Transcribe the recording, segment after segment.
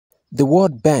The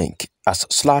World Bank has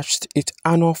slashed its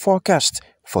annual forecast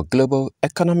for global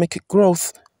economic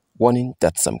growth, warning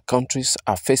that some countries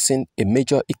are facing a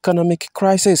major economic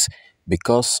crisis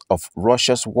because of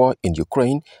Russia's war in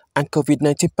Ukraine and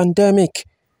COVID-19 pandemic.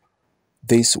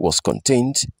 This was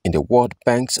contained in the World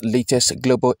Bank's latest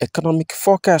global economic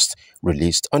forecast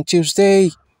released on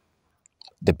Tuesday.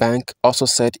 The bank also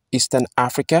said Eastern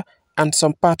Africa and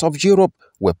some parts of Europe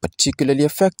were particularly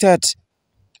affected.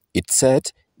 It said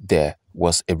there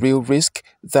was a real risk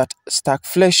that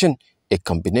stagflation, a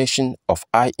combination of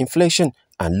high inflation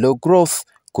and low growth,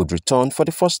 could return for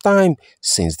the first time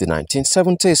since the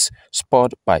 1970s,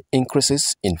 spurred by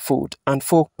increases in food and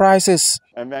fuel prices.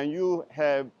 And when you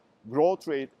have growth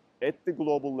rate at the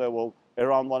global level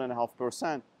around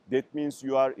 1.5%, that means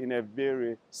you are in a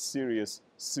very serious,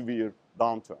 severe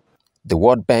downturn. The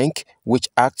World Bank, which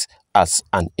acts as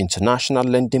an international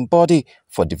lending body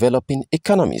for developing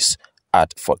economies,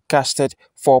 had forecasted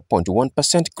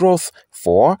 4.1% growth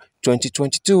for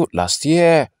 2022 last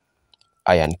year.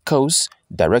 Ian Coase,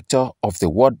 director of the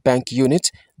World Bank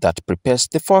unit that prepares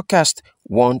the forecast,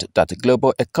 warned that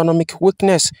global economic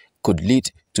weakness could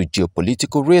lead to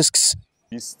geopolitical risks.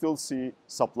 We still see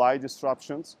supply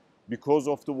disruptions. Because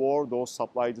of the war, those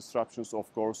supply disruptions,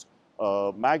 of course,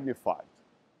 magnified.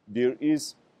 There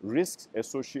is risks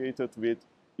associated with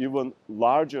even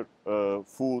larger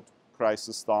food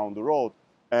crisis down the road.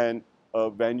 And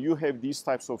when you have these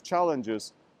types of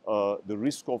challenges, the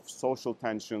risk of social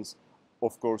tensions,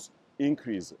 of course,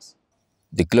 increases.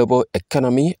 The global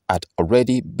economy had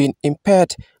already been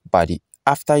impaired by the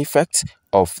after effects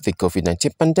of the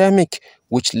COVID-19 pandemic,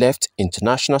 which left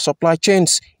international supply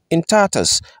chains in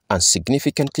tatters and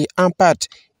significantly hampered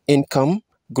income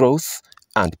growth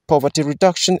and poverty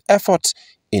reduction efforts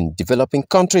in developing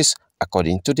countries,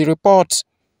 according to the report.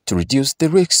 To reduce the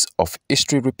risks of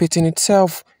history repeating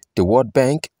itself, the World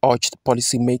Bank urged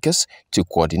policymakers to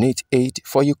coordinate aid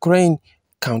for Ukraine,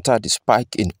 counter the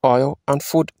spike in oil and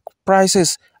food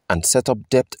prices, and set up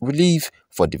debt relief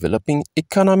for developing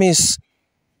economies.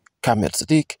 Kamel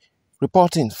Sadiq,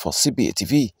 reporting for CBA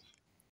TV.